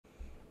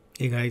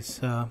Hey guys,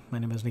 my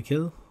name is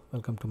Nikhil.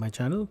 Welcome to my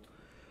channel.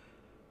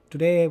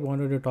 Today I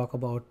wanted to talk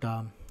about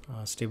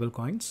stable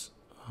coins,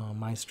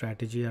 my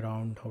strategy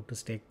around how to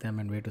stake them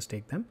and where to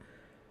stake them.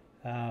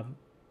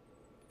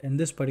 In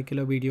this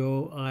particular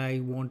video, I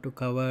want to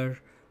cover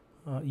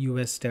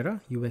US Terra,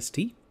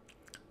 UST.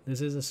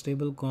 This is a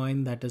stable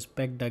coin that is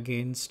pegged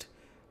against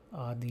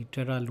the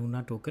Terra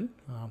Luna token.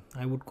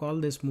 I would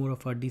call this more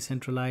of a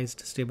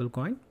decentralized stable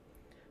coin.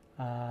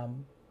 There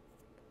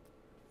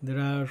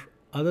are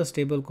other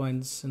stable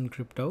coins in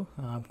crypto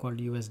called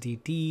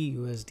USDT,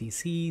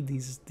 USDC.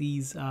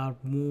 These are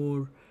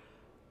more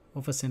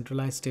of a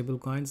centralized stable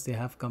coins. They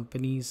have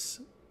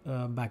companies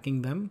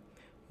backing them.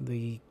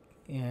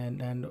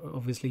 And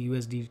obviously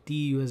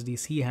USDT,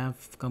 USDC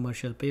have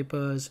commercial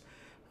papers,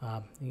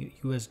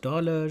 US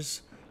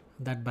dollars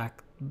that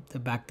back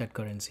that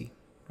currency,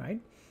 right?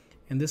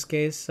 In this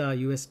case,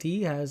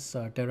 UST has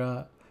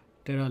Terra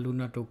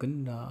Luna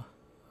token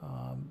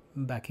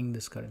backing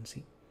this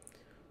currency.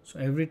 So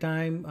every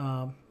time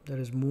there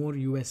is more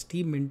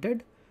UST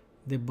minted,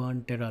 they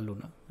burn Terra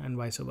Luna and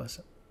vice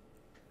versa.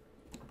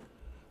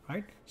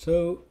 Right.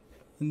 So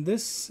in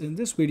this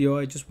video,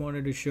 I just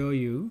wanted to show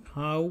you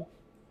how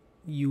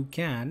you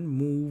can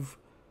move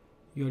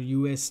your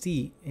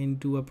UST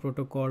into a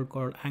protocol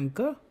called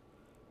Anchor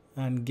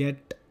and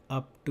get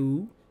up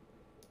to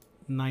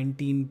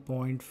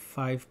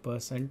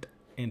 19.5%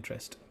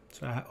 interest.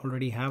 So I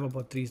already have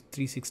about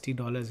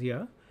 $360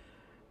 here,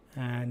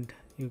 and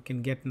you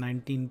can get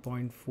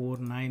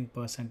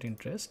 19.49%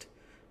 interest,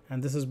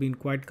 and this has been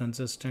quite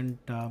consistent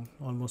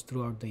almost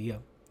throughout the year.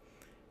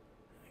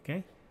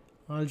 Okay,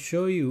 I'll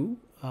show you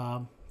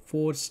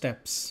 4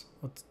 steps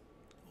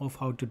of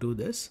how to do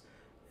this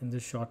in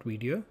this short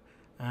video.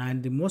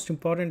 And the most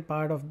important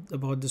part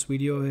about this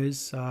video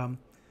is the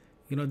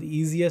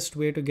easiest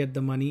way to get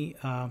the money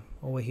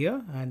over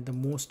here and the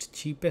most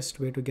cheapest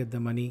way to get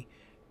the money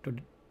to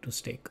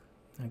stake.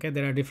 Okay,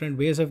 there are different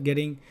ways of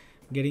getting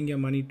your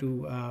money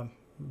to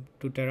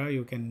Terra.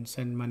 You can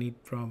send money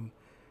from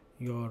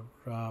your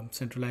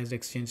centralized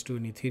exchange to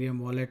an Ethereum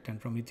wallet, and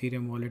from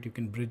Ethereum wallet you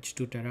can bridge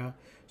to Terra.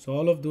 So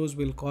all of those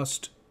will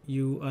cost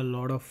you a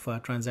lot of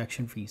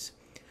transaction fees.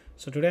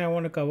 So today I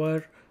want to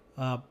cover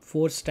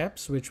 4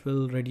 steps which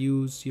will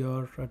reduce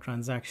your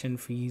transaction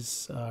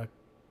fees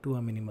to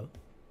a minimal.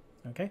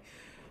 Okay,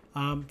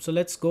 so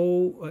let's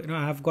go.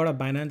 I have got a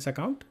Binance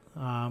account,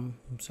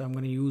 so I'm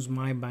going to use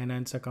my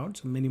Binance account.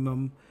 So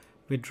minimum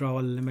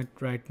withdrawal limit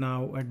right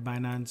now at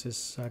Binance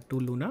is 2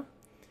 Luna.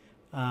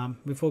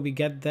 Before we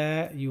get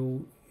there,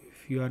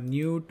 if you are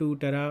new to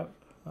Terra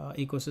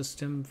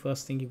ecosystem,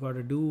 first thing you got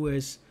to do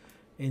is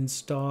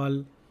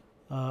install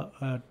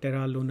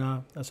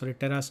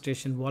Terra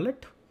Station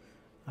wallet.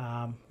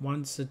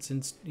 Once it's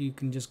in, you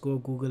can just go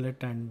Google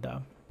it and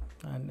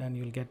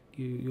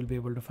you'll be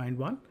able to find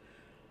one.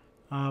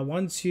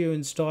 Once you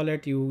install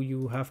it,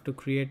 you have to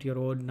create your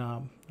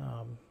own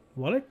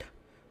wallet.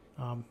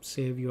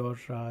 Save your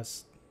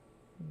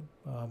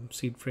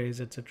seed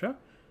phrase, etc.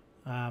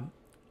 And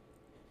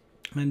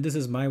this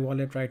is my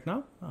wallet right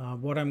now.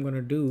 What I'm going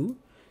to do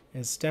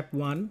is step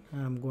 1.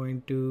 I'm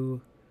going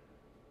to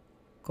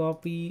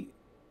copy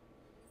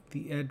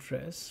the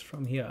address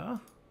from here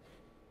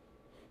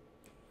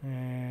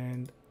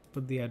and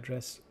put the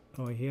address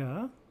over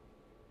here.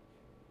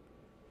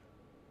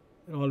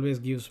 It always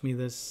gives me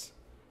this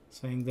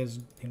saying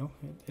there's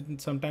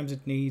sometimes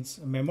it needs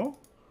a memo.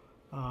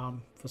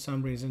 For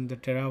some reason the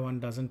Terra one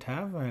doesn't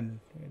have, and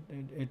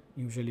it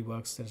usually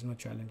works. There's no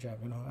challenge.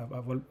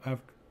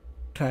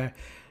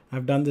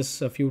 I've done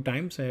this a few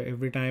times.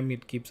 Every time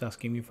it keeps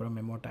asking me for a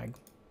memo tag.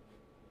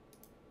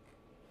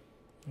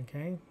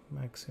 Okay,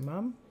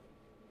 maximum,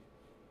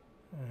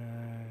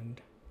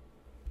 and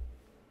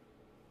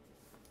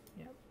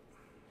yeah.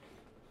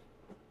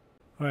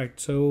 All right,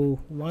 so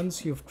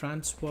once you've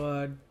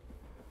transferred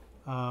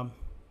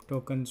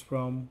tokens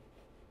from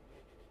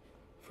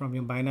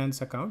your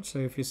Binance account, so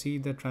if you see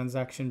the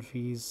transaction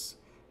fees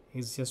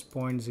is just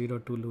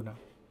 0.02 Luna.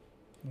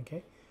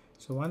 Okay,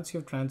 so once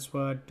you've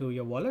transferred to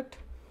your wallet,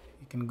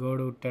 you can go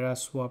to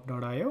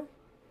terraswap.io.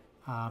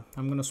 I'm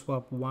going to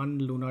swap 1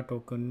 Luna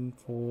token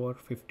for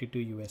 52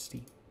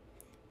 USD.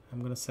 I'm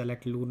going to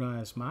select Luna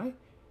as my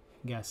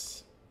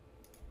gas.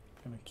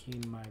 I'm going to key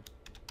in my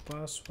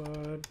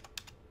password.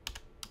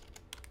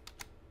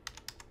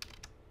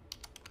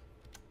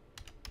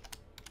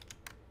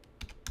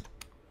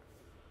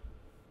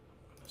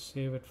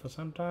 Save it for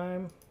some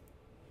time,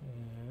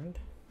 and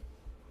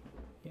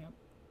yeah,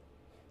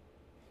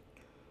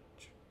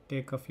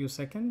 take a few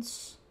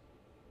seconds.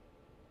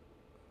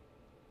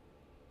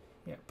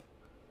 Yep,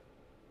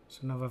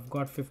 so now I've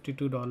got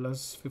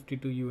 $52,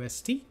 52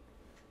 UST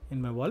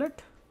in my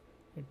wallet.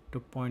 It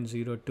took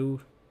 0.02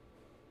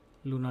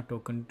 Luna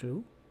token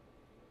to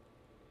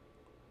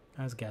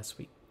as gas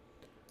fee.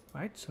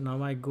 Right, so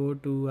now I go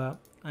to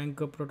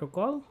Anchor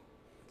protocol.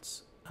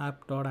 It's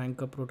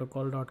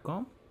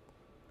app.anchorprotocol.com.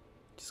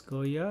 Just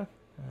go here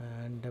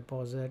and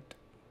deposit.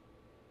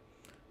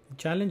 The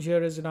challenge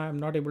here is I'm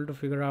not able to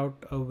figure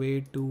out a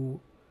way to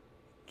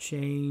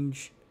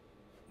change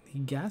the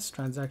gas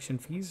transaction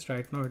fees.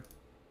 Right now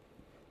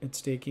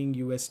it's taking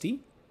USD.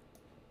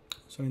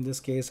 So in this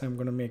case, I'm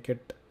going to make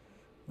it,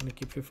 I'm going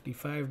to keep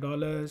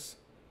 $55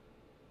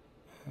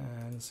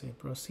 and say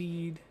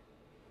proceed.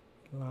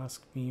 It'll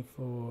ask me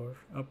for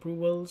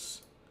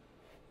approvals.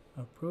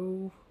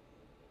 Approve.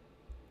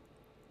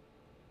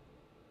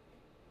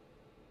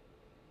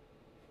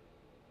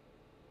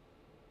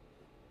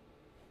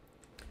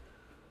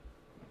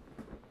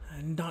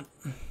 And done.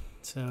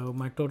 So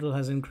my total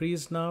has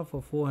increased now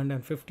for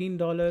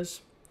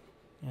 $415,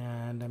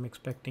 and I'm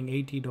expecting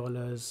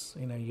 $80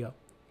 in a year,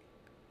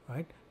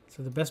 right?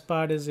 So the best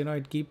part is,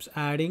 it keeps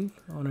adding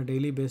on a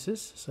daily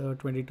basis. So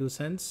 22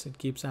 cents, it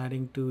keeps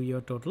adding to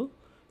your total.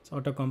 It's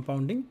auto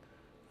compounding.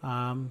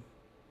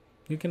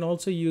 You can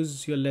also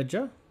use your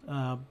ledger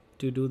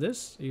to do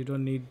this. You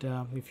don't need,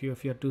 if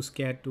you're too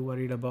scared, too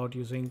worried about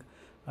using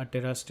a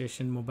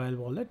TerraStation mobile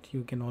wallet,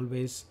 you can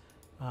always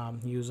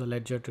use a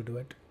ledger to do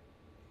it.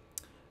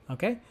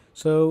 Okay,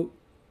 so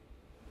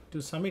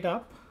to sum it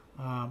up,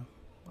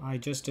 I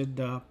just did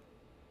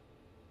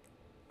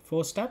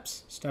 4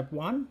 steps. Step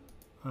 1,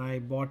 I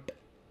bought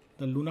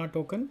the Luna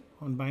token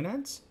on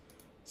Binance.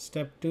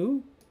 Step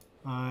 2,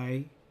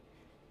 I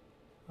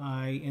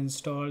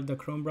installed the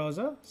Chrome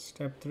browser.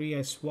 Step 3,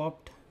 I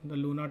swapped the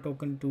Luna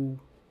token to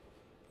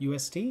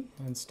USD,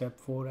 and step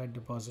 4, I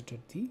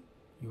deposited the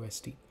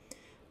USD.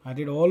 I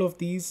did all of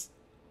these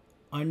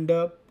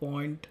under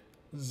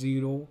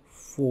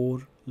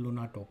 0.04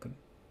 Luna token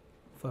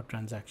for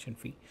transaction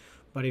fee.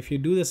 But if you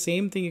do the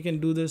same thing, you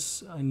can do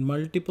this in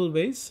multiple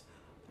ways.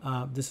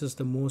 This is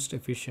the most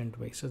efficient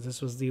way. So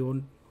this was the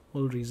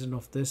whole reason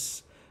of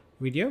this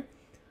video.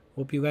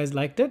 Hope you guys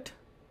liked it.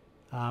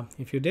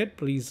 If you did,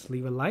 please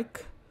leave a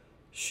like,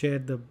 share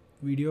the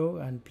video,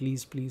 and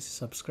please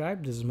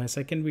subscribe. This is my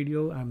second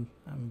video. I'm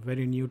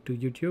very new to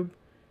YouTube.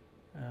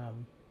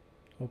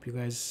 Hope you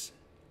guys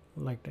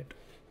liked it.